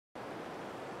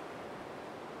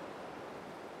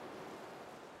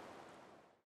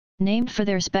Named for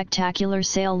their spectacular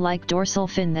sail-like dorsal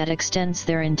fin that extends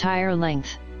their entire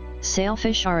length,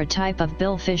 sailfish are a type of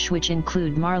billfish which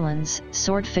include marlins,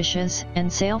 swordfishes,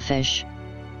 and sailfish.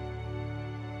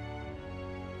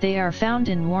 They are found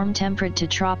in warm temperate to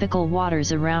tropical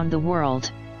waters around the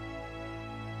world.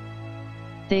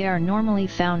 They are normally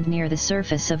found near the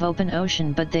surface of open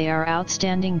ocean, but they are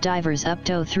outstanding divers up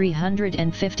to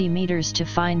 350 meters to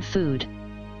find food.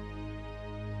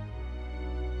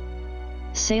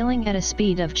 Sailing at a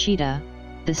speed of cheetah,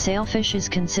 the sailfish is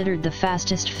considered the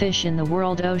fastest fish in the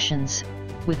world oceans,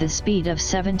 with a speed of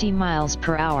 70 miles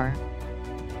per hour.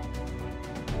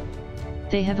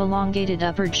 They have elongated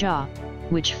upper jaw,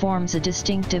 which forms a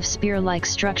distinctive spear-like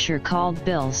structure called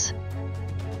bills.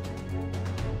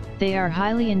 They are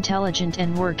highly intelligent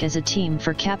and work as a team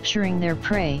for capturing their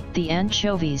prey, the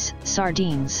anchovies,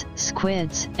 sardines,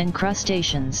 squids, and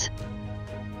crustaceans.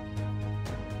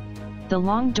 The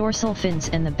long dorsal fins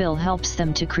and the bill helps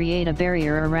them to create a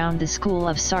barrier around the school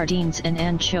of sardines and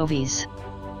anchovies.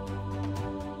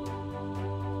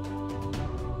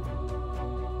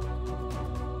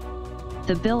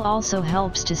 The bill also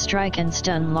helps to strike and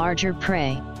stun larger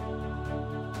prey.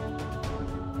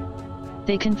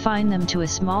 They confine them to a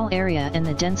small area, and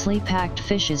the densely packed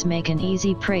fishes make an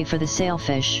easy prey for the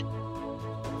sailfish.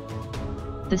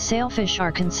 The sailfish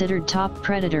are considered top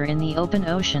predator in the open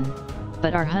ocean,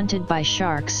 but are hunted by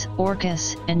sharks,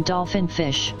 orcas, and dolphin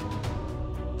fish.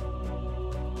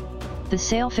 The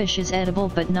sailfish is edible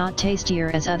but not tastier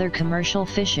as other commercial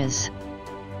fishes.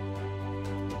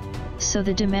 So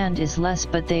the demand is less,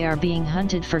 but they are being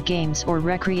hunted for games or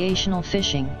recreational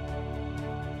fishing.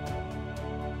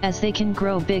 As they can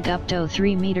grow big up to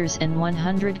 3 meters and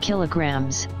 100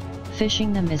 kilograms,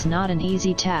 fishing them is not an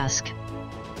easy task.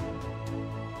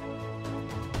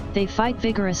 They fight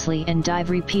vigorously and dive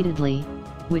repeatedly,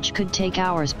 which could take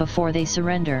hours before they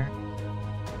surrender.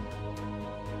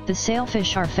 The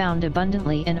sailfish are found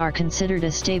abundantly and are considered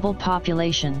a stable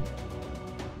population.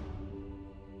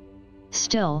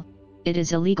 Still, it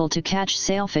is illegal to catch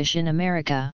sailfish in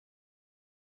America.